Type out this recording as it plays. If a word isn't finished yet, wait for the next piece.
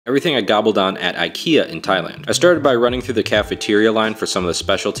Everything I gobbled on at Ikea in Thailand. I started by running through the cafeteria line for some of the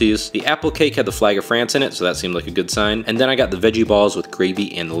specialties. The apple cake had the flag of France in it, so that seemed like a good sign. And then I got the veggie balls with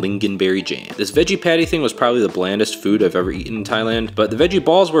gravy and lingonberry jam. This veggie patty thing was probably the blandest food I've ever eaten in Thailand, but the veggie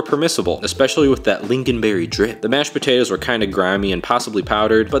balls were permissible, especially with that lingonberry drip. The mashed potatoes were kind of grimy and possibly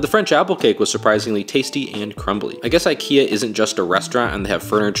powdered, but the French apple cake was surprisingly tasty and crumbly. I guess Ikea isn't just a restaurant and they have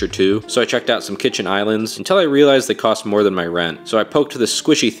furniture too, so I checked out some kitchen islands until I realized they cost more than my rent. So I poked this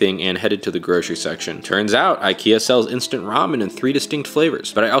squishy thing and headed to the grocery section. Turns out Ikea sells instant ramen in 3 distinct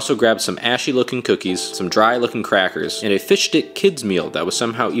flavors, but I also grabbed some ashy looking cookies, some dry looking crackers, and a fish stick kids meal that was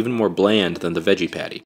somehow even more bland than the veggie patty.